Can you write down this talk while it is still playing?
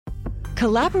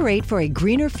Collaborate for a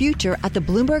greener future at the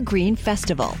Bloomberg Green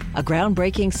Festival, a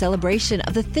groundbreaking celebration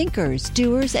of the thinkers,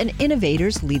 doers, and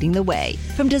innovators leading the way.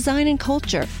 From design and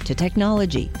culture to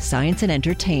technology, science, and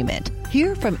entertainment.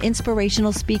 Hear from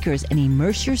inspirational speakers and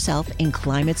immerse yourself in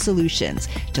climate solutions.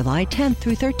 July 10th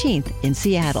through 13th in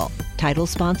Seattle. Title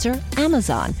sponsor,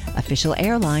 Amazon. Official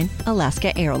airline,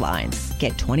 Alaska Airlines.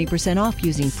 Get 20% off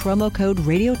using promo code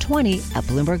radio20 at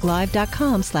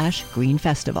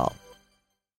bloomberglive.com/greenfestival.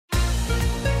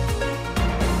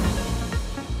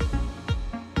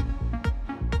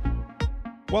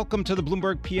 Welcome to the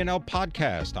Bloomberg P&L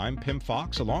podcast. I'm Pim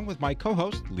Fox, along with my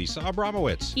co-host, Lisa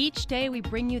Abramowitz. Each day, we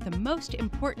bring you the most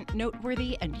important,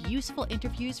 noteworthy, and useful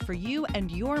interviews for you and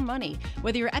your money,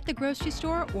 whether you're at the grocery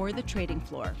store or the trading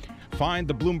floor. Find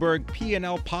the Bloomberg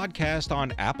P&L podcast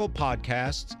on Apple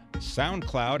Podcasts,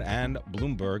 SoundCloud, and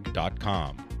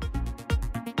Bloomberg.com.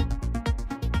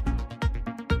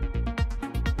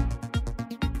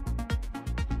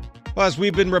 Well, as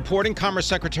we've been reporting, Commerce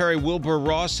Secretary Wilbur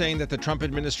Ross saying that the Trump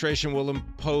administration will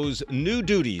impose new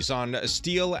duties on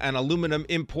steel and aluminum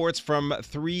imports from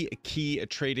three key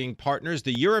trading partners,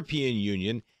 the European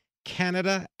Union,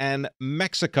 Canada, and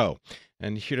Mexico.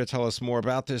 And here to tell us more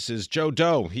about this is Joe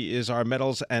Deaux. He is our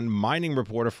metals and mining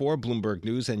reporter for Bloomberg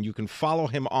News, and you can follow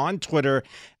him on Twitter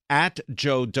at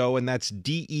Joe Deaux, and that's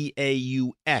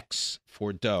DEAUX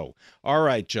for Deaux. All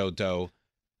right, Joe Deaux,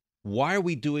 why are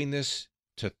we doing this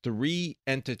to three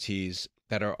entities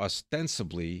that are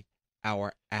ostensibly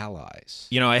our allies?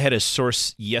 You know, I had a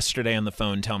source yesterday on the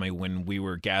phone tell me when we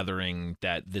were gathering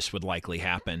that this would likely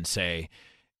happen, say,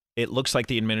 it looks like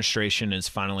the administration is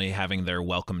finally having their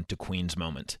welcome to Queens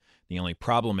moment. The only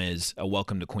problem is a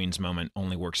welcome to Queens moment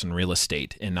only works in real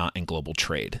estate and not in global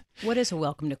trade. What is a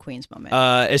welcome to Queens moment?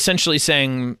 Essentially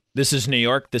saying, this is New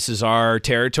York, this is our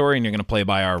territory, and you're going to play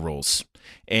by our rules.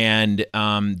 And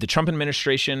the Trump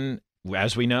administration,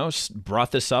 as we know,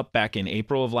 brought this up back in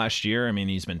April of last year. I mean,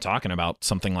 he's been talking about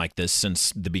something like this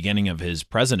since the beginning of his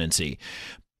presidency.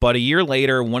 But a year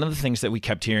later, one of the things that we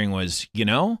kept hearing was, you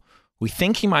know, we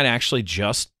think he might actually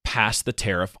just pass the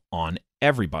tariff on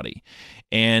everybody.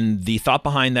 And the thought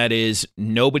behind that is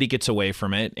nobody gets away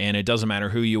from it. And it doesn't matter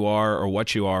who you are or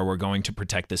what you are. We're going to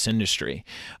protect this industry.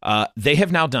 They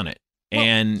have now done it.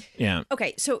 And yeah.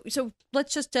 Okay, so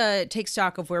let's just take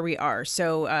stock of where we are.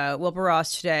 So Wilbur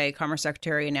Ross today, Commerce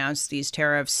Secretary, announced these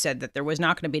tariffs, said that there was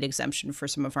not going to be an exemption for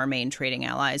some of our main trading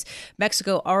allies.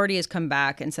 Mexico already has come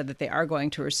back and said that they are going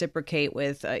to reciprocate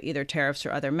with either tariffs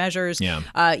or other measures.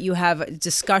 Yeah. You have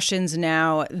discussions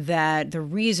now that the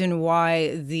reason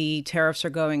why the tariffs are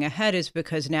going ahead is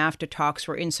because NAFTA talks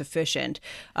were insufficient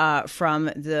from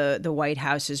the White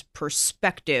House's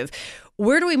perspective.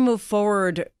 Where do we move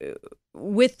forward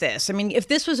with this? I mean, if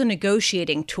this was a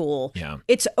negotiating tool,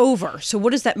 it's over. So what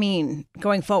does that mean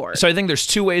going forward? So I think there's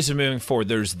two ways of moving forward.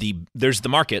 There's the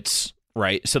markets,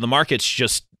 right? So the markets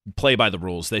just play by the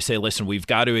rules. They say, listen, we've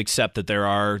got to accept that there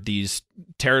are these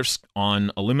tariffs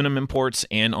on aluminum imports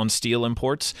and on steel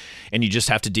imports, and you just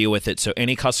have to deal with it. So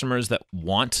any customers that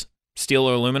want steel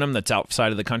or aluminum that's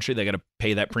outside of the country, they got to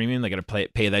pay that premium, they got to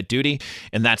pay that duty,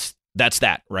 and that's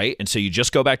that, right? And so you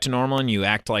just go back to normal and you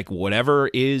act like whatever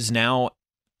is now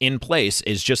in place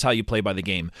is just how you play by the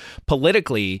game.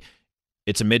 Politically,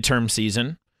 it's a midterm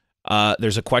season.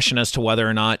 There's a question as to whether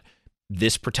or not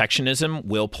this protectionism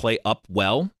will play up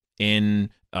well in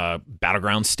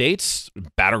battleground states,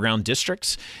 battleground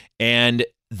districts, and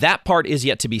that part is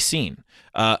yet to be seen.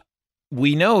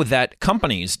 We know that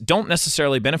companies don't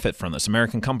necessarily benefit from this,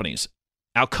 American companies.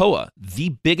 Alcoa,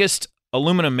 the biggest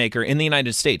aluminum maker in the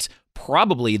United States,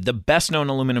 probably the best known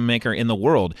aluminum maker in the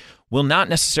world, will not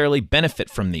necessarily benefit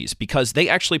from these because they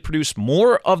actually produce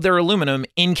more of their aluminum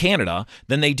in Canada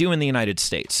than they do in the United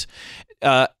States.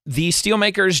 The steel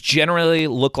makers generally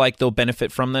look like they'll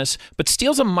benefit from this, but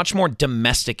steel's a much more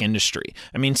domestic industry.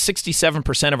 I mean,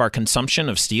 67% of our consumption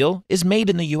of steel is made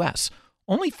in the U.S.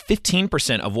 Only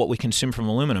 15% of what we consume from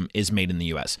aluminum is made in the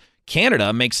U.S.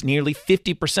 Canada makes nearly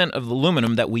 50% of the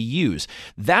aluminum that we use.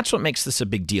 That's what makes this a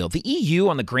big deal. The EU,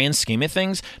 on the grand scheme of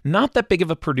things, not that big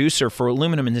of a producer for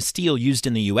aluminum and steel used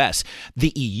in the U.S.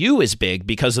 The EU is big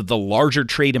because of the larger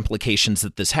trade implications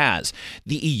that this has.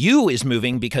 The EU is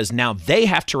moving because now they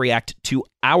have to react to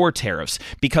our tariffs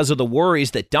because of the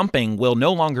worries that dumping will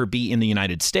no longer be in the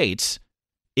United States.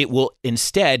 It will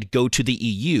instead go to the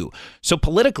EU. So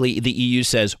politically, the EU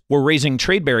says we're raising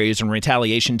trade barriers in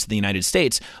retaliation to the United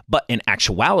States, but in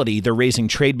actuality, they're raising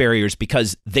trade barriers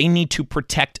because they need to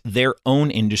protect their own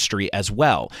industry as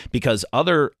well, because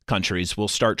other countries will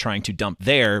start trying to dump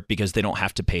there because they don't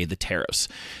have to pay the tariffs.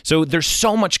 So there's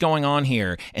so much going on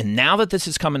here. And now that this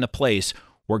has come into place,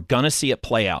 We're going to see it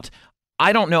play out.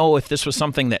 I don't know if this was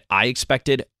something that I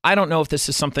expected. I don't know if this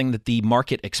is something that the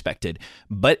market expected,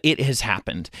 but it has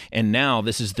happened. And now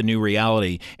this is the new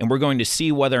reality. And we're going to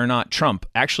see whether or not Trump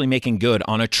actually making good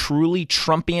on a truly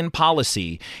Trumpian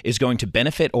policy is going to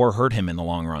benefit or hurt him in the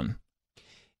long run.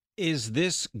 Is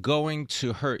this going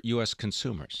to hurt U.S.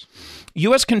 consumers?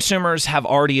 U.S. consumers have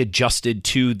already adjusted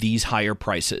to these higher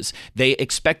prices. They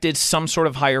expected some sort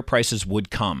of higher prices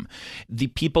would come. The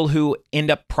people who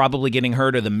end up probably getting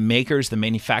hurt are the makers, the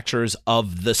manufacturers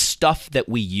of the stuff that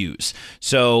we use.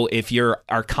 So if you're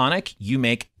Arconic, you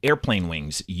make airplane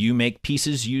wings. You make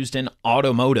pieces used in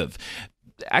automotive.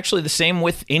 Actually, the same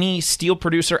with any steel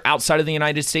producer outside of the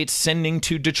United States sending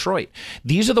to Detroit.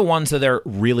 These are the ones that are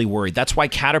really worried. That's why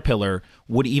Caterpillar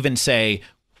would even say,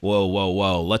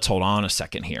 whoa, let's hold on a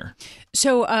second here.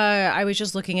 So I was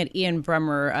just looking at Ian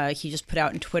Bremmer. He just put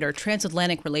out on Twitter,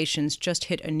 transatlantic relations just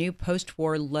hit a new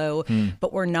post-war low,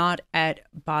 but we're not at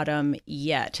bottom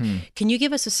yet. Can you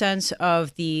give us a sense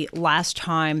of the last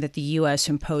time that the U.S.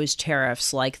 imposed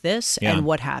tariffs like this and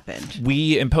what happened?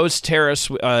 We imposed tariffs.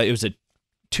 It was a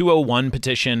 201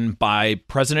 petition by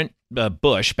President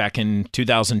Bush back in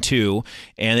 2002,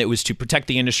 and it was to protect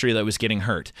the industry that was getting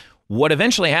hurt. What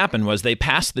eventually happened was they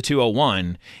passed the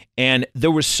 201, and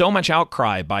there was so much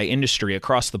outcry by industry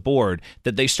across the board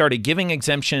that they started giving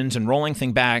exemptions and rolling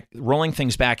things back,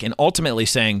 and ultimately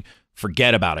saying,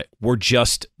 forget about it. We're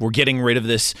getting rid of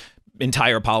this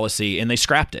entire policy, and they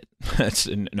scrapped it. That's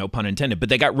no pun intended, but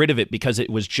they got rid of it because it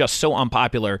was just so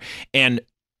unpopular, and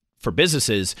for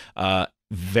businesses,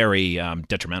 very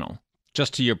detrimental.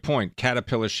 Just to your point,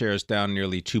 Caterpillar shares down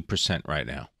nearly 2% right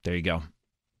now. There you go.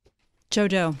 Joe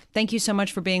Deaux, thank you so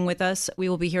much for being with us. We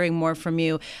will be hearing more from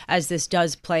you as this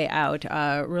does play out.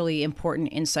 Really important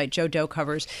insight. Joe Deaux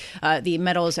covers the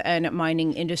metals and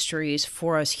mining industries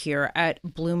for us here at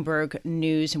Bloomberg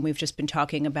News. And we've just been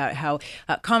talking about how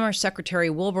Commerce Secretary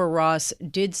Wilbur Ross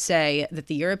did say that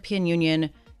the European Union,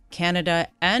 Canada,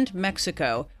 and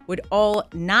Mexico would all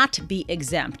not be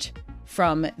exempt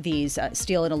from these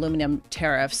steel and aluminum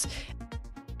tariffs.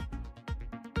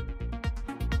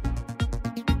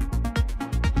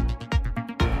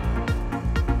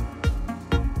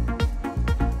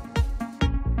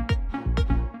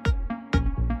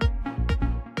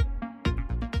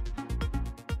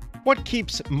 What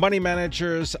keeps money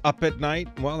managers up at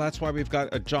night? Well, that's why we've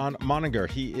got John Moninger.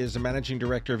 He is a managing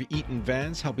director of Eaton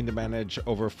Vance, helping to manage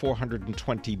over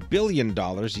 $420 billion.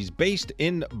 He's based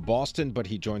in Boston, but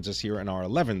he joins us here in our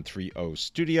 1130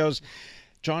 studios.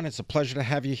 John, it's a pleasure to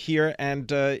have you here.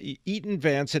 And Eaton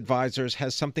Vance Advisors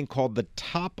has something called the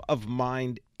Top of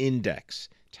Mind Index.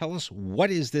 Tell us,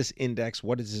 what is this index?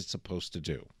 What is it supposed to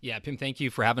do? Yeah, Pim, thank you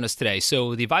for having us today.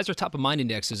 So the Advisor Top of Mind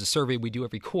Index is a survey we do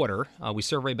every quarter. We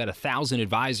survey about 1,000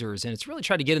 advisors, and it's really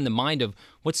trying to get in the mind of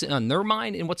what's on their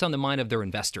mind and what's on the mind of their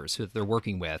investors who they're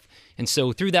working with. And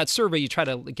so through that survey, you try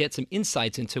to get some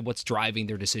insights into what's driving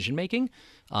their decision-making.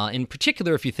 In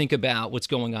particular, if you think about what's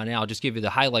going on now, I'll just give you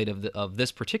the highlight of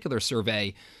this particular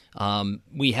survey.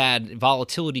 We had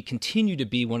volatility continue to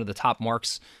be one of the top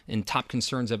marks and top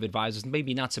concerns of advisors,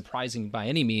 maybe not surprising by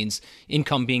any means,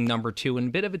 income being number two and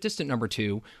a bit of a distant number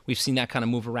two. We've seen that kind of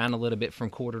move around a little bit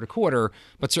from quarter to quarter,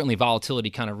 but certainly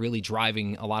volatility kind of really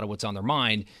driving a lot of what's on their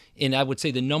mind. And I would say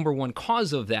the number one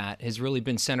cause of that has really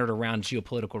been centered around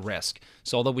geopolitical risk.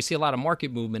 So although we see a lot of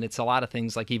market movement, it's a lot of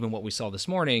things like even what we saw this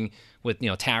morning with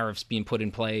tariffs being put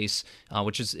in place,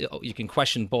 which is, you can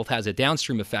question, both has a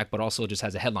downstream effect, but also just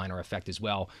has a headliner effect as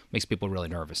well. Makes people really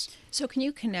nervous. So can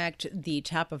you connect the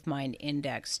top of mind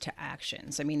index to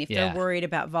actions? I mean, if they're worried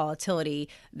about volatility,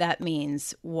 that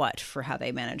means what for how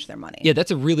they manage their money? Yeah,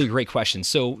 that's a really great question.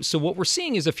 So what we're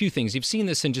seeing is a few things. You've seen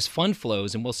this in just fund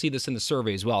flows, and we'll see this in the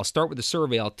survey as well. I'll start with the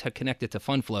survey. I'll connect it to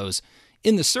fund flows.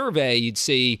 In the survey, you'd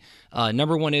see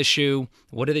number one issue,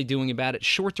 what are they doing about it?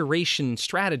 Short duration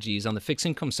strategies on the fixed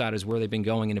income side is where they've been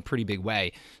going in a pretty big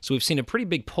way. So we've seen a pretty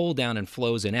big pull down in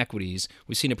flows in equities.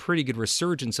 We've seen a pretty good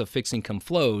resurgence of fixed income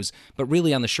flows, but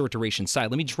really on the short duration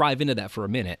side. Let me drive into that for a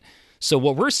minute. So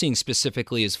what we're seeing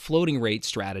specifically is floating rate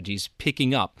strategies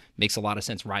picking up. Makes a lot of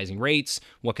sense. Rising rates.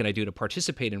 What can I do to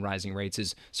participate in rising rates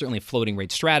is certainly floating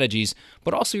rate strategies.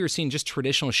 But also you're seeing just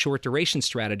traditional short duration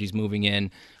strategies moving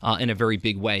in a very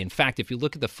big way. In fact, if you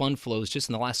look at the fund flows just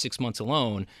in the last 6 months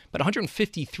alone, about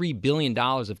 $153 billion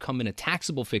have come into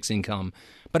taxable fixed income.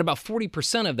 But about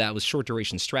 40% of that was short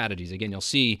duration strategies. Again, you'll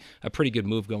see a pretty good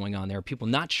move going on there. People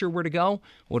not sure where to go.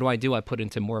 What do? I put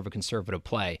into more of a conservative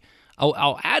play.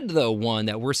 I'll add, though, one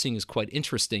that we're seeing is quite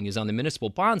interesting is on the municipal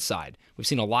bond side. We've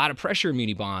seen a lot of pressure in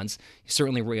muni bonds.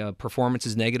 Certainly, performance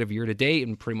is negative year to date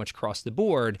and pretty much across the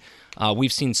board.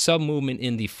 We've seen some movement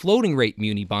in the floating rate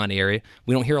muni bond area.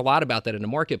 We don't hear a lot about that in the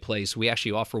marketplace. We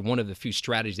actually offer one of the few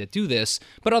strategies that do this,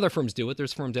 but other firms do it.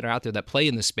 There's firms that are out there that play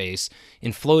in the space.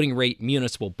 In floating rate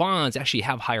municipal bonds actually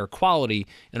have higher quality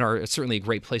and are certainly a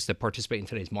great place to participate in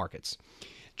today's markets.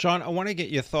 John, I want to get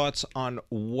your thoughts on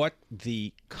what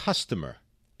the customer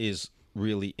is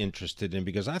really interested in,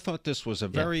 because I thought this was a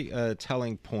very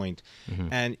telling point.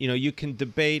 And, you can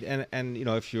debate and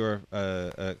if you're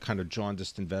a kind of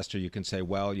jaundiced investor, you can say,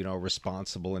 well,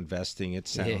 responsible investing, it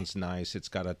sounds nice. It's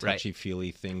got a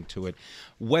touchy-feely thing to it.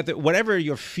 Whatever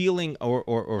you're feeling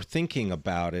or thinking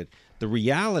about it, the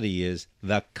reality is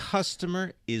the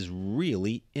customer is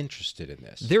really interested in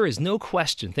this. There is no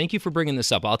question. Thank you for bringing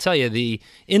this up. I'll tell you,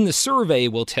 in the survey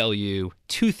will tell you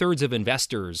 2/3 of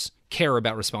investors care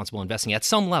about responsible investing at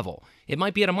some level. It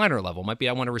might be at a minor level. It might be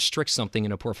I want to restrict something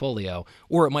in a portfolio,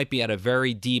 or it might be at a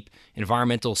very deep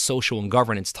environmental, social, and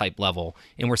governance type level,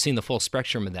 and we're seeing the full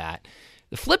spectrum of that.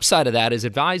 The flip side of that is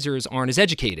advisors aren't as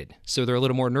educated, so they're a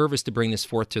little more nervous to bring this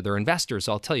forth to their investors.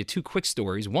 So I'll tell you 2 quick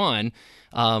stories. One,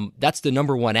 that's the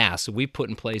number one ask. So we've put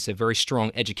in place a very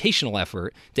strong educational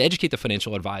effort to educate the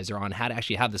financial advisor on how to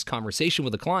actually have this conversation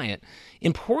with the client.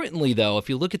 Importantly, though, if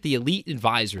you look at the elite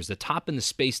advisors, the top in the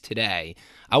space today,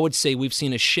 I would say we've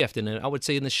seen a shift, and I would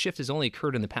say this shift has only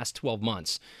occurred in the past 12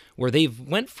 months, where they've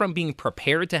went from being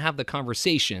prepared to have the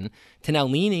conversation to now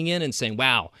leaning in and saying,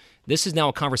 wow, this is now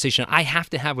a conversation I have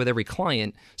to have with every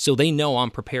client so they know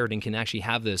I'm prepared and can actually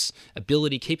have this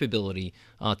capability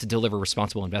to deliver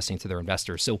responsible investing to their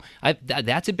investors. So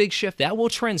that's a big shift. That will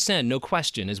transcend, no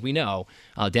question, as we know,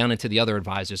 down into the other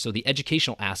advisors. So the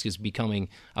educational ask is becoming,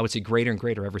 I would say, greater and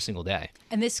greater every single day.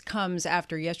 And this comes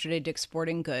after yesterday Dick's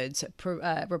Sporting Goods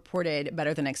reported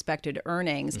better than expected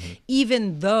earnings,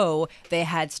 even though they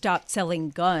had stopped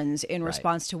selling guns in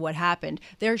response to what happened.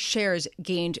 Their shares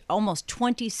gained almost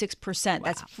 26%. Wow.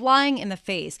 That's flying in the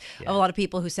face of a lot of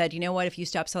people who said, you know what, if you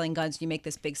stop selling guns and you make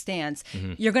this big stance,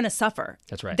 you're going to suffer.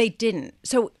 That's right. They didn't.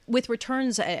 So with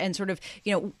returns and sort of,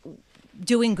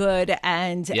 doing good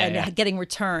and getting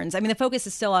returns. I mean, the focus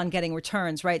is still on getting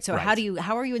returns, right? So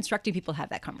how are you instructing people to have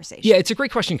that conversation? Yeah, it's a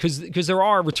great question because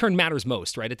return matters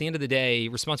most, right? At the end of the day,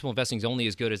 responsible investing is only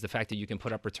as good as the fact that you can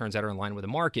put up returns that are in line with the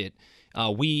market.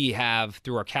 We have,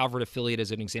 through our Calvert affiliate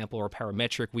as an example, or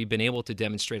Parametric, we've been able to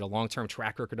demonstrate a long-term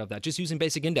track record of that, just using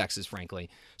basic indexes, frankly.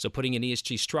 So putting an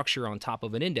ESG structure on top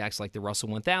of an index like the Russell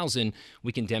 1000,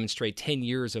 we can demonstrate 10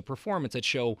 years of performance that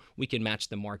show we can match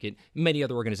the market. Many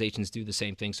other organizations do the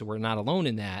same thing, so we're not alone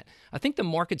in that. I think the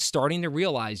market's starting to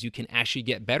realize you can actually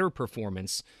get better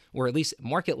performance, or at least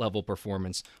market-level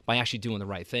performance, by actually doing the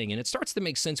right thing. And it starts to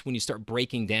make sense when you start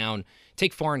breaking down,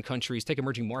 take foreign countries, take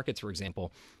emerging markets, for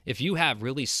example. If you have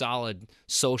really solid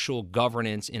social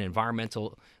governance and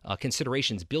environmental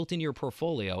considerations built into your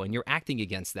portfolio and you're acting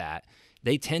against that,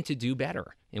 they tend to do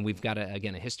better. And we've got, a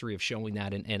history of showing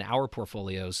that in our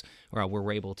portfolios where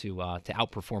we're able to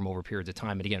outperform over periods of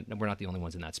time. And again, we're not the only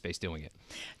ones in that space doing it.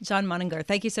 John Munninger,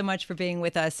 thank you so much for being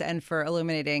with us and for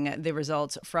illuminating the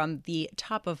results from the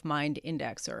Top of Mind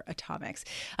Index, or Atomics.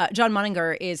 John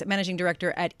Munninger is Managing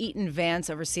Director at Eaton Vance,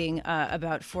 overseeing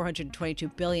about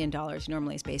 $422 billion.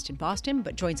 Normally is based in Boston,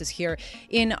 but joins us here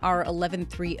in our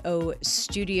 1130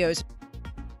 studios.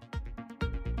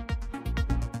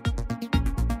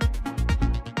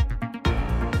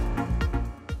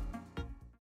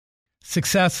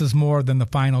 Success is more than the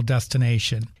final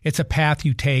destination. It's a path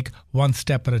you take one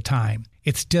step at a time.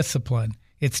 It's discipline,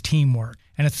 it's teamwork,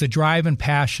 and it's the drive and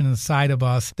passion inside of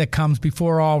us that comes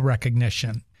before all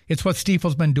recognition. It's what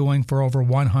Stifel's been doing for over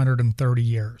 130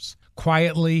 years.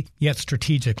 Quietly, yet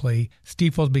strategically,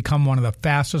 Stifel's become one of the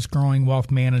fastest growing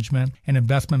wealth management and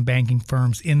investment banking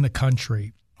firms in the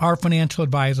country. Our financial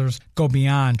advisors go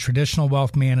beyond traditional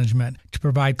wealth management to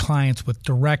provide clients with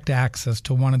direct access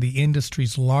to one of the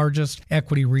industry's largest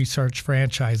equity research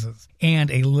franchises and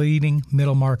a leading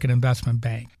middle market investment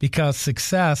bank, because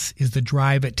success is the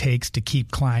drive it takes to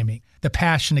keep climbing, the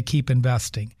passion to keep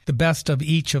investing, the best of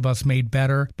each of us made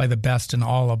better by the best in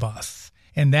all of us.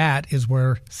 And that is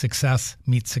where success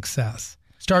meets success.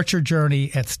 Start your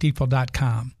journey at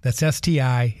stifel.com. That's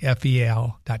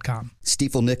STIFEL.com.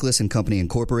 Stifel Nicholas and Company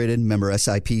Incorporated, member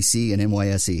SIPC and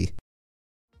NYSE.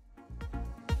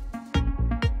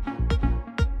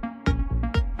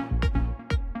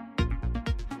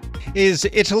 Is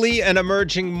Italy an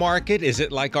emerging market? Is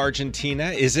it like Argentina?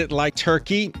 Is it like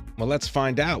Turkey? Well, let's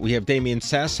find out. We have Damian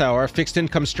Sassow, our fixed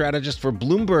income strategist for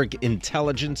Bloomberg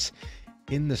Intelligence,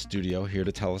 in the studio here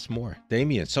to tell us more.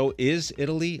 Damien, so is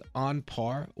Italy on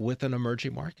par with an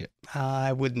emerging market?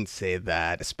 I wouldn't say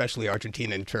that, especially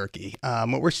Argentina and Turkey.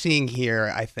 What we're seeing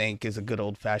here, I think, is a good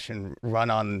old-fashioned run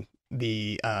on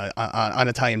the on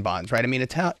Italian bonds, right? I mean,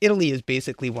 Italy is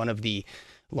basically one of the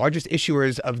largest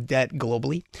issuers of debt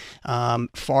globally,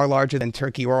 far larger than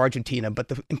Turkey or Argentina. But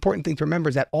the important thing to remember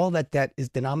is that all that debt is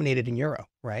denominated in euro,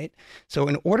 right? So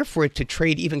in order for it to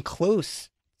trade even close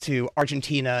to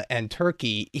Argentina and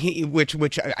Turkey,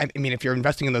 which I mean, if you're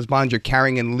investing in those bonds, you're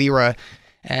carrying in lira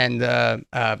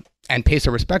and peso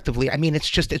respectively. I mean, it's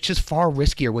just far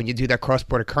riskier when you do that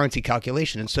cross-border currency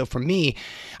calculation. And so for me,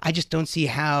 I just don't see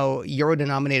how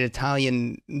euro-denominated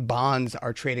Italian bonds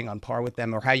are trading on par with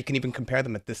them, or how you can even compare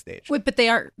them at this stage. Wait, but they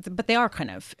are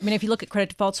kind of. I mean, if you look at credit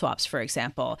default swaps, for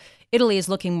example, Italy is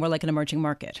looking more like an emerging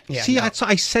market. Yeah, see,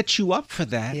 I set you up for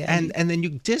that, and then you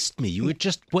dissed me. You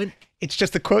just went. It's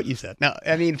just the quote you said. No,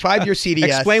 I mean, 5-year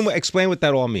CDS. Explain what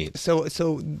that all means. So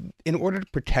in order to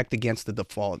protect against the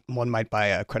default, one might buy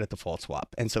a credit default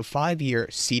swap. And so 5-year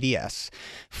CDS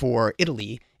for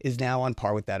Italy is now on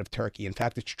par with that of Turkey. In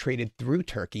fact, it's traded through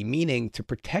Turkey, meaning to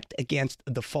protect against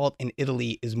a default in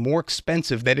Italy is more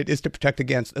expensive than it is to protect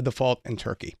against a default in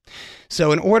Turkey.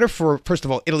 So in order for, first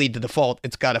of all, Italy to default,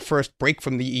 it's got to first break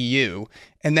from the EU,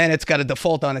 and then it's got to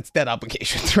default on its debt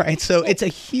obligations, right? So it's a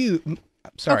huge...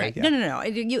 Sorry. Okay. Yeah. No.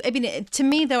 I mean, to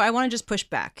me, though, I want to just push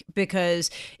back because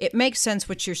it makes sense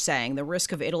what you're saying. The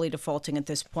risk of Italy defaulting at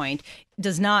this point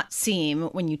does not seem,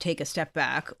 when you take a step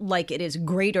back, like it is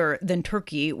greater than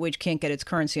Turkey, which can't get its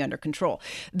currency under control.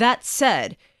 That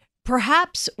said,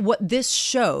 perhaps what this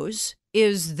shows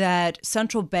is that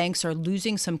central banks are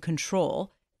losing some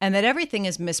control and that everything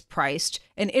is mispriced,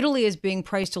 and Italy is being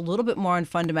priced a little bit more on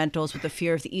fundamentals with the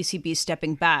fear of the ECB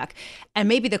stepping back. And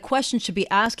maybe the question should be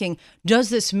asking,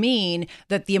 does this mean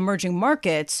that the emerging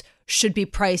markets should be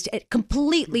priced at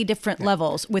completely different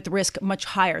levels with risk much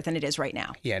higher than it is right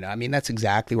now? Yeah, no, I mean, that's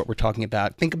exactly what we're talking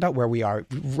about. Think about where we are.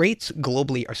 Rates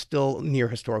globally are still near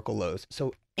historical lows.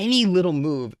 So any little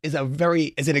move is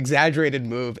an exaggerated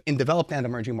move in developed and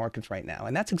emerging markets right now.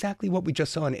 And that's exactly what we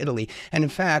just saw in Italy. And in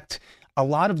fact, a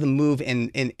lot of the move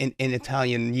in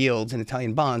Italian yields and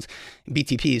Italian bonds,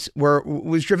 BTPs,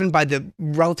 was driven by the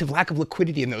relative lack of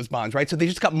liquidity in those bonds, right? So they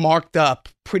just got marked up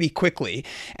pretty quickly.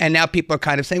 And now people are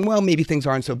kind of saying, well, maybe things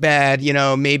aren't so bad,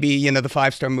 maybe, the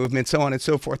 5-star movement, so on and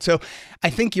so forth. So I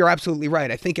think you're absolutely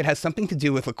right. I think it has something to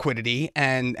do with liquidity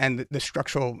and the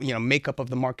structural, makeup of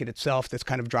the market itself that's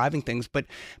kind of driving things. But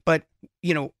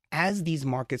as these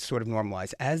markets sort of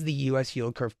normalize, as the U.S.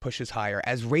 yield curve pushes higher,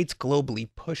 as rates globally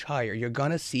push higher, you're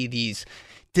going to see these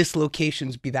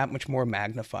dislocations be that much more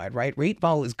magnified, right? Rate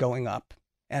vol is going up.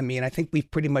 I mean, I think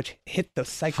we've pretty much hit the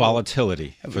cycle.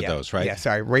 Volatility for those, right? Yeah,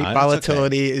 sorry. Rate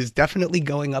volatility is definitely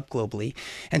going up globally.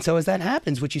 And so as that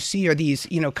happens, what you see are these,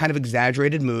 kind of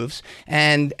exaggerated moves.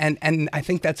 And I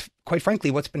think that's, quite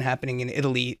frankly, what's been happening in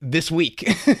Italy this week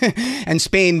and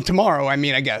Spain tomorrow, I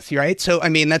guess, right? So,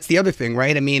 that's the other thing,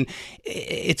 right?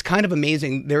 It's kind of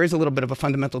amazing. There is a little bit of a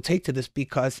fundamental take to this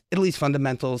because Italy's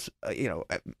fundamentals,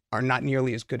 are not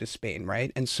nearly as good as Spain,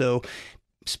 right? And so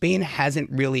Spain hasn't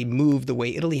really moved the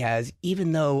way Italy has,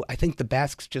 even though I think the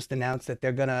Basques just announced that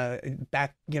they're going to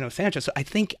back, Sanchez. So I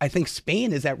think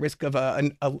Spain is at risk of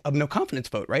a no confidence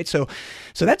vote, right? So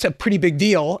that's a pretty big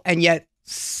deal. And yet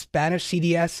Spanish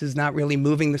CDS is not really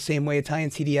moving the same way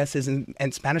Italian CDS is,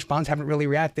 and Spanish bonds haven't really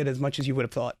reacted as much as you would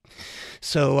have thought.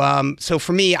 So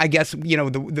for me, I guess,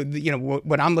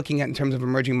 what I'm looking at in terms of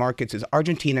emerging markets is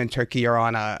Argentina and Turkey are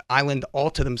on an island all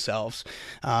to themselves.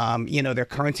 Their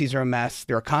currencies are a mess.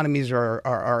 Their economies are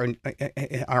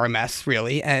a mess,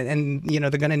 really. And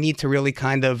they're going to need to really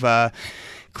kind of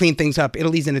clean things up.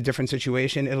 Italy's in a different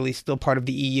situation. Italy's still part of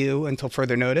the EU until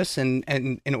further notice. And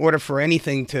in order for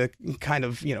anything to kind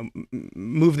of,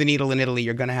 move the needle in Italy,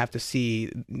 you're going to have to see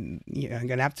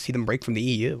them break from the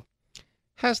EU.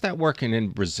 How's that working in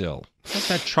Brazil? How's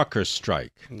that trucker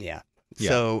strike? Yeah.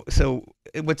 So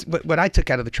what I took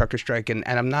out of the trucker strike, and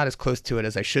I'm not as close to it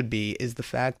as I should be, is the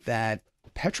fact that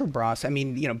Petrobras,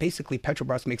 basically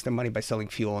Petrobras makes their money by selling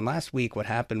fuel. And last week what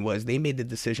happened was they made the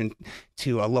decision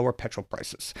to lower petrol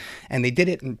prices. And they did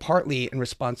it partly in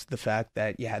response to the fact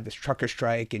that you had this trucker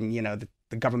strike and,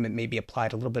 the government maybe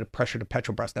applied a little bit of pressure to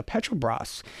Petrobras. Now,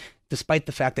 Petrobras, despite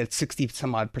the fact that it's 60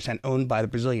 some odd % owned by the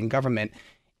Brazilian government,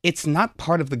 it's not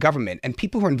part of the government. And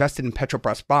people who are invested in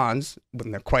Petrobras bonds,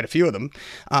 when there are quite a few of them,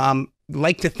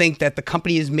 like to think that the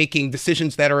company is making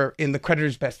decisions that are in the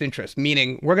creditor's best interest,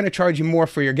 meaning we're going to charge you more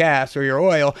for your gas or your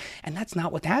oil. And that's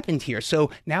not what happened here. So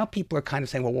now people are kind of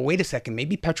saying, well, wait a second,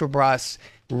 maybe Petrobras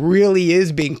really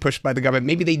is being pushed by the government.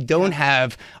 Maybe they don't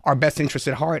have our best interests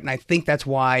at heart. And I think that's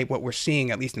why what we're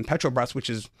seeing, at least in Petrobras, which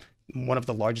is one of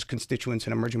the largest constituents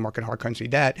in emerging market hard currency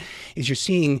debt, is you're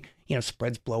seeing,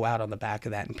 spreads blow out on the back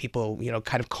of that, and people,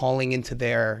 kind of calling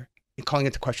into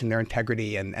question their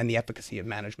integrity and the efficacy of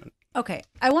management. Okay,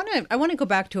 I want to go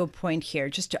back to a point here,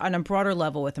 just on a broader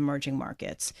level with emerging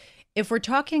markets. If we're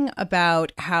talking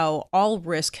about how all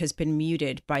risk has been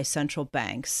muted by central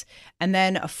banks, and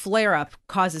then a flare-up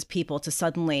causes people to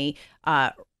suddenly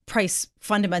price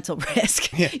fundamental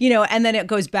risk, and then it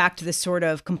goes back to this sort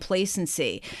of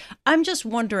complacency. I'm just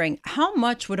wondering, how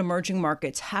much would emerging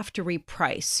markets have to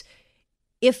reprice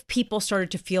if people started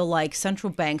to feel like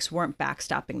central banks weren't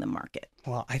backstopping the market?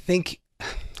 Well, I think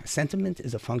sentiment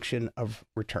is a function of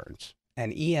returns,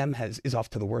 and EM is off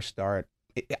to the worst start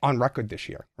on record this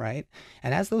year, right?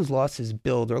 And as those losses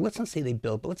build, or let's not say they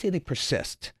build, but let's say they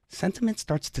persist, sentiment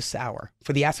starts to sour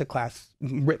for the asset class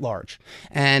writ large.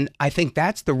 And I think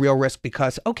that's the real risk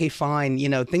because, okay, fine,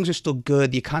 things are still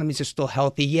good. The economies are still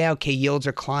healthy. Yeah, okay, yields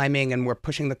are climbing and we're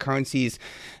pushing the currencies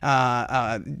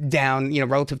down,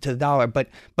 relative to the dollar. But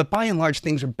by and large,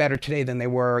 things are better today than they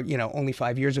were, only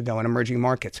 5 years ago in emerging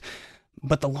markets.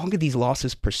 But the longer these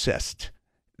losses persist,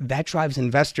 that drives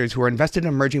investors who are invested in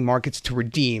emerging markets to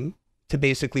redeem, to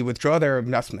basically withdraw their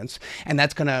investments. And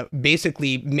that's going to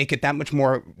basically make it that much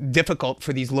more difficult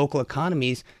for these local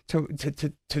economies to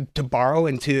borrow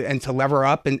and to lever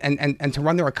up and to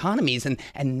run their economies.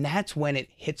 And that's when it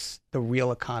hits the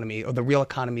real economy or the real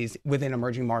economies within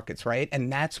emerging markets, right?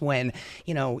 And that's when,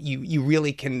 you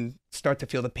really can start to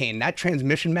feel the pain. That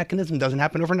transmission mechanism doesn't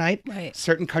happen overnight. Right.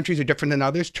 Certain countries are different than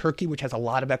others. Turkey, which has a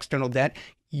lot of external debt,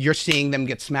 you're seeing them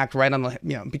get smacked right on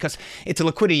the, because it's a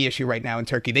liquidity issue right now in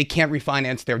Turkey. They can't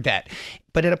refinance their debt.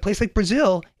 But at a place like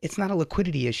Brazil, it's not a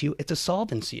liquidity issue. It's a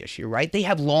solvency issue, right? They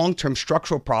have long-term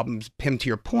structural problems, Pim, to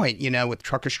your point, with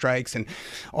trucker strikes and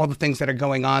all the things that are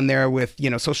going on there with,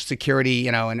 Social Security,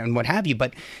 and what have you.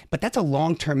 But that's a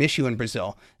long-term issue in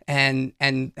Brazil. And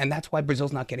that's why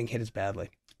Brazil's not getting hit as badly.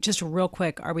 Just real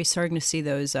quick, are we starting to see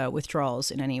those withdrawals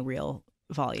in any real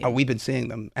volume? Oh, we've been seeing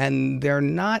them. And they're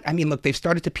not, look, they've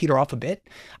started to peter off a bit.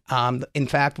 In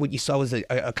fact, what you saw was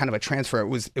a kind of a transfer. It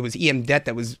was EM debt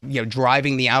that was,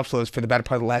 driving the outflows for the better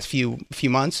part of the last few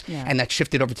months. Yeah. And that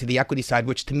shifted over to the equity side,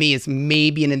 which to me is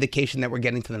maybe an indication that we're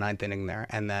getting to the ninth inning there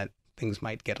and that things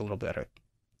might get a little better.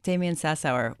 Damian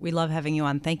Sassower, we love having you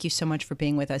on. Thank you so much for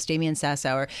being with us. Damian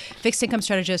Sassower, fixed income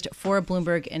strategist for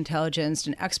Bloomberg Intelligence,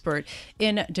 an expert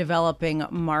in developing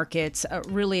markets.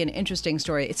 Really an interesting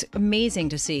story. It's amazing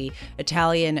to see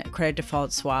Italian credit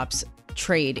default swaps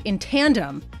trade in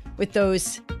tandem with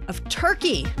those of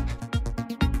Turkey.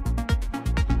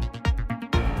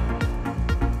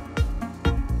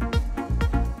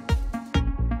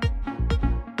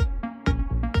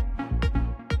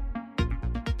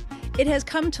 It has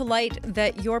come to light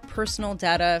that your personal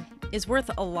data is worth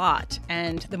a lot.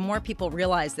 And the more people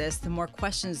realize this, the more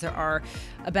questions there are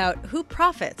about who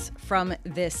profits from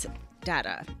this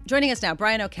data. Joining us now,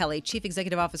 Brian O'Kelly, Chief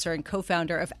Executive Officer and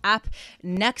co-founder of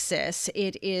AppNexus.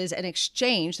 It is an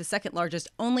exchange, the second largest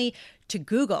only to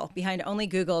Google, behind only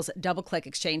Google's DoubleClick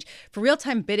exchange, for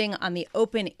real-time bidding on the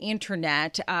open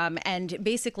internet. And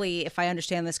basically, if I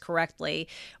understand this correctly,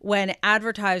 when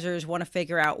advertisers want to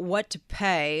figure out what to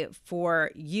pay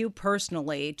for you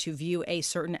personally to view a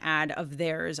certain ad of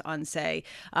theirs on, say,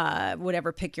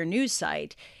 whatever, pick your news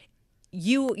site,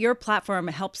 your platform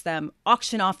helps them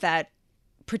auction off that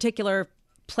particular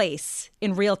place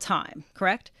in real time,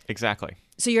 correct? Exactly.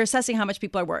 So you're assessing how much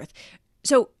people are worth.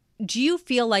 So do you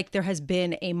feel like there has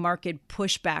been a market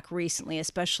pushback recently,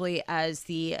 especially as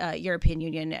the European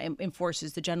Union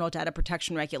enforces the General Data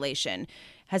Protection Regulation?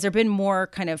 Has there been more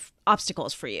kind of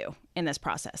obstacles for you in this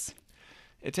process?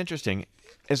 It's interesting.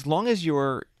 As long as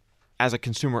you're, as a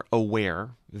consumer,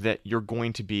 aware that you're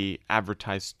going to be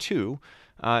advertised to,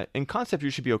 in concept, you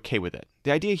should be okay with it.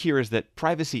 The idea here is that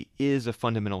privacy is a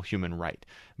fundamental human right.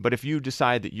 But if you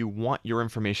decide that you want your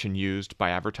information used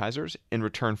by advertisers in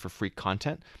return for free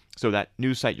content, so that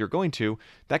news site you're going to,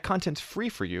 that content's free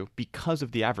for you because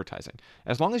of the advertising.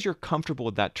 As long as you're comfortable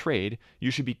with that trade, you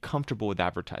should be comfortable with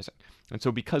advertising. And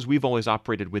so because we've always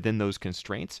operated within those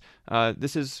constraints,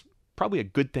 this is probably a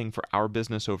good thing for our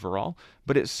business overall,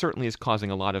 but it certainly is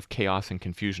causing a lot of chaos and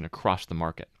confusion across the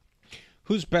market.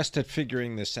 Who's best at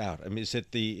figuring this out? I mean, is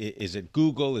it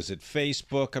Google? Is it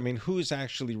Facebook? I mean, who's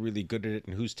actually really good at it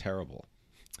and who's terrible?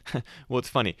 Well, it's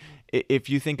funny. If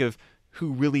you think of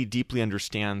who really deeply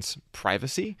understands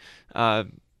privacy, I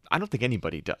don't think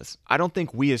anybody does. I don't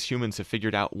think we as humans have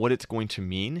figured out what it's going to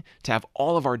mean to have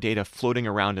all of our data floating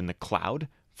around in the cloud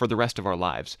for the rest of our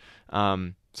lives.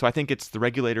 So I think it's the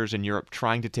regulators in Europe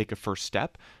trying to take a first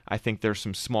step. I think there's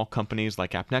some small companies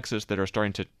like AppNexus that are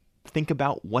starting to think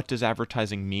about what does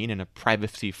advertising mean in a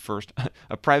privacy first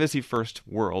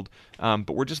world. But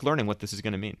we're just learning what this is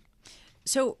going to mean.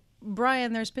 So,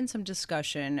 Brian, there's been some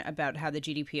discussion about how the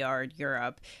GDPR in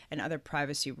Europe and other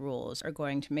privacy rules are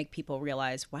going to make people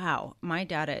realize, wow, my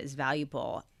data is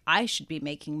valuable. I should be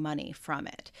making money from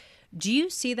it. Do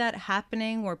you see that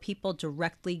happening where people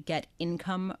directly get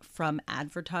income from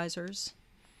advertisers?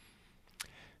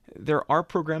 There are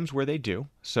programs where they do.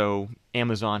 So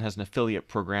Amazon has an affiliate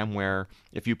program where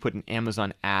if you put an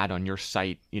Amazon ad on your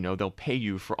site, they'll pay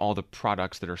you for all the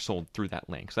products that are sold through that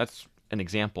link. So that's an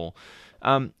example.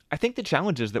 I think the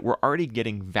challenge is that we're already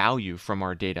getting value from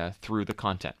our data through the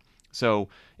content. So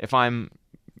if I'm,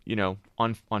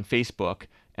 on Facebook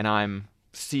and I'm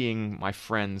seeing my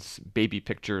friends' baby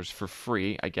pictures for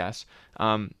free, I guess,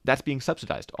 that's being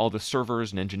subsidized. All the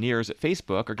servers and engineers at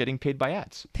Facebook are getting paid by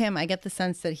ads. Pam, I get the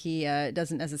sense that he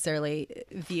doesn't necessarily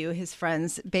view his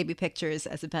friends' baby pictures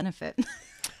as a benefit.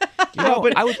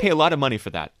 But I would pay a lot of money for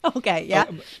that. Okay, yeah.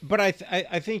 But I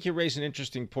think you raise an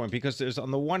interesting point because there's,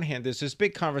 on the one hand, there's this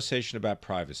big conversation about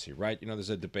privacy, right? There's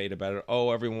a debate about it.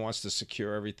 Oh, everyone wants to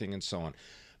secure everything and so on.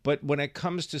 But when it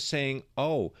comes to saying,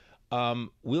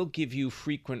 we'll give you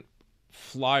frequent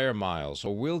flyer miles,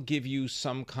 or we'll give you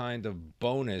some kind of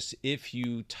bonus if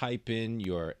you type in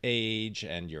your age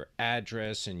and your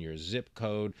address and your zip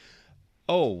code.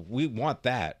 Oh, we want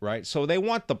that, right? So they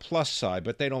want the plus side,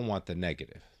 but they don't want the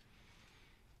negative.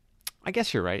 I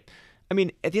guess you're right. I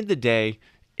mean, at the end of the day,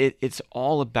 it's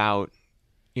all about,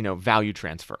 value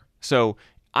transfer. So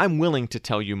I'm willing to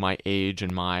tell you my age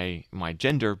and my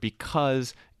gender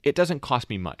because it doesn't cost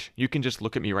me much. You can just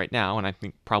look at me right now and I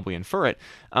think probably infer it.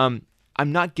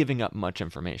 I'm not giving up much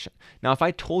information. Now, if I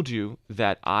told you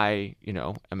that I,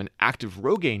 am an active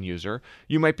Rogaine user,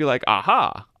 you might be like,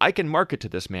 aha, I can market to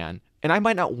this man. And I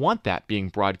might not want that being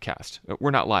broadcast.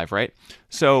 We're not live, right?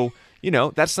 So,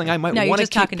 that's something I might want to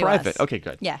keep private. Okay,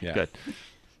 good. Yeah. Good.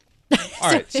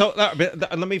 All right. So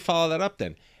let me follow that up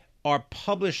then. Are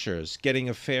publishers getting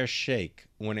a fair shake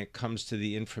when it comes to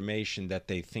the information that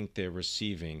they think they're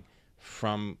receiving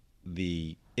from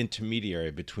the intermediary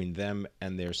between them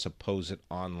and their supposed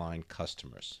online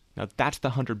customers? Now, that's the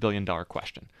 $100 billion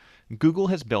question. Google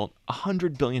has built a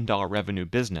 $100 billion revenue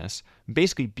business,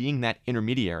 basically being that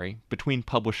intermediary between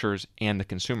publishers and the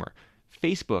consumer.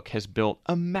 Facebook has built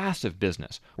a massive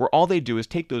business where all they do is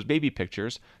take those baby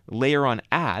pictures, layer on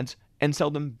ads, and sell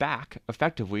them back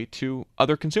effectively to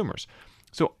other consumers.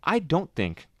 So I don't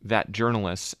think that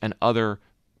journalists and other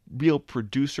real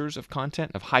producers of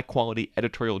content, of high quality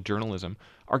editorial journalism,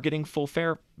 are getting full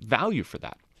fair value for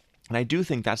that. And I do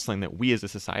think that's something that we as a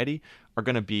society are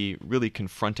going to be really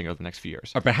confronting over the next few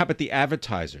years. But how about the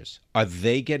advertisers? Are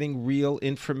they getting real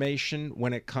information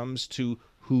when it comes to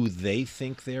who they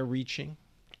think they're reaching?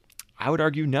 I would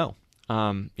argue no.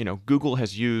 Google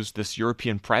has used this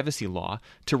European privacy law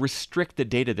to restrict the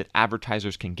data that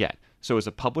advertisers can get. So as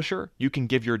a publisher, you can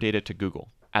give your data to Google.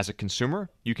 As a consumer,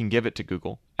 you can give it to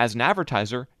Google. As an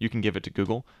advertiser, you can give it to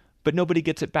Google, but nobody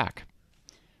gets it back.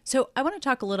 So I want to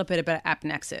talk a little bit about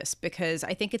AppNexus because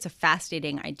I think it's a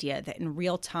fascinating idea that in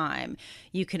real time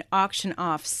you can auction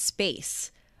off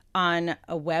space on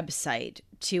a website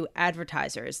to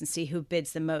advertisers and see who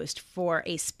bids the most for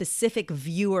a specific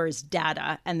viewer's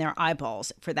data and their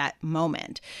eyeballs for that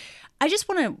moment. I just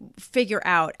want to figure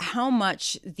out how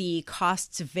much the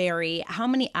costs vary, how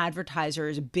many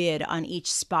advertisers bid on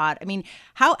each spot. I mean,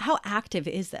 how active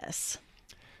is this?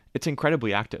 It's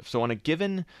incredibly active. So on a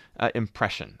given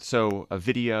impression, so a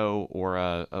video or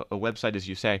a website, as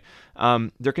you say,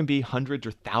 there can be hundreds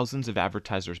or thousands of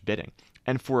advertisers bidding.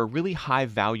 And for a really high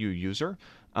value user,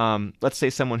 let's say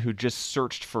someone who just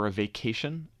searched for a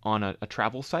vacation on a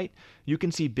travel site, you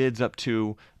can see bids up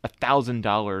to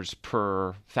 $1,000 per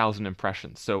 1,000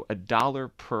 impressions. So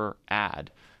 $1 per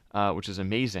ad, which is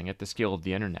amazing at the scale of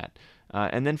the internet.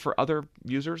 And then for other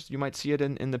users, you might see it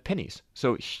in the pennies.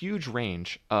 So huge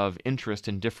range of interest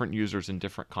in different users in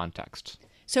different contexts.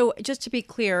 So just to be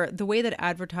clear, the way that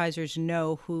advertisers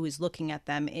know who is looking at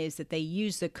them is that they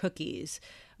use the cookies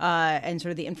and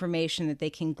sort of the information that they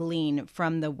can glean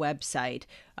from the website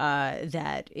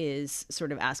that is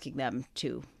sort of asking them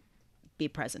to be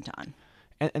present on.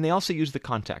 And they also use the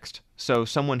context. So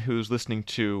someone who's listening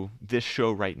to this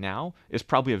show right now is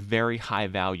probably a very high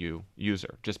value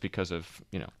user just because of,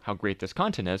 how great this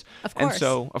content is. Of course. And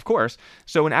so, of course,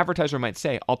 so an advertiser might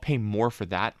say, I'll pay more for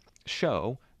that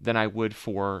show than I would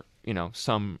for,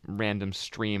 some random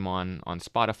stream on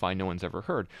Spotify no one's ever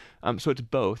heard. So it's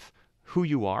both who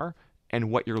you are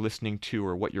and what you're listening to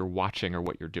or what you're watching or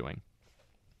what you're doing.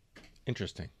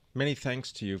 Interesting. Many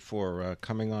thanks to you for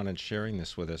coming on and sharing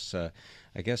this with us.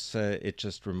 I guess it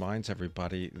just reminds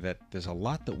everybody that there's a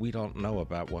lot that we don't know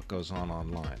about what goes on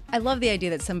online. I love the idea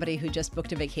that somebody who just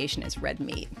booked a vacation is red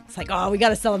meat. It's like, we got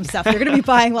to sell them stuff. They're going to be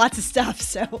buying lots of stuff.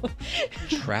 So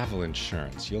travel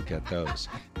insurance, you'll get those.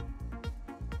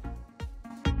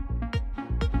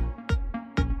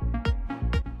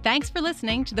 thanks for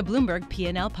listening to the Bloomberg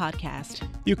P&L podcast.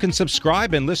 You can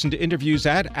subscribe and listen to interviews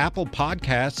at Apple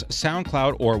Podcasts,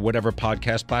 SoundCloud, or whatever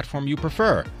podcast platform you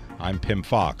prefer. I'm Pim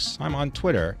Fox. I'm on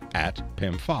Twitter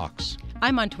 @PimFox.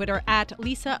 I'm on Twitter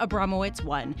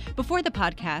 @LisaAbramowitz1. Before the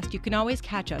podcast, you can always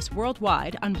catch us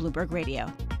worldwide on Bloomberg Radio.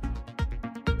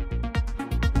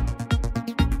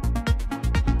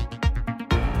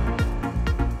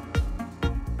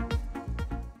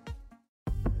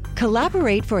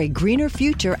 Collaborate for a greener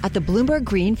future at the Bloomberg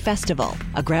Green Festival,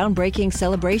 a groundbreaking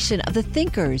celebration of the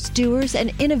thinkers, doers,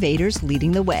 and innovators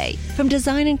leading the way. From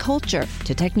design and culture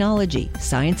to technology,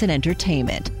 science, and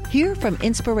entertainment. Hear from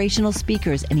inspirational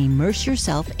speakers and immerse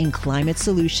yourself in climate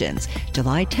solutions.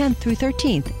 July 10th through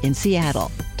 13th in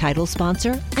Seattle. Title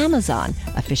sponsor, Amazon.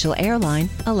 Official airline,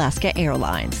 Alaska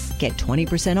Airlines. Get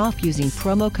 20% off using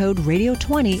promo code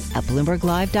radio20 at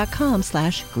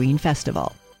BloombergLive.com/Green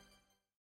Festival.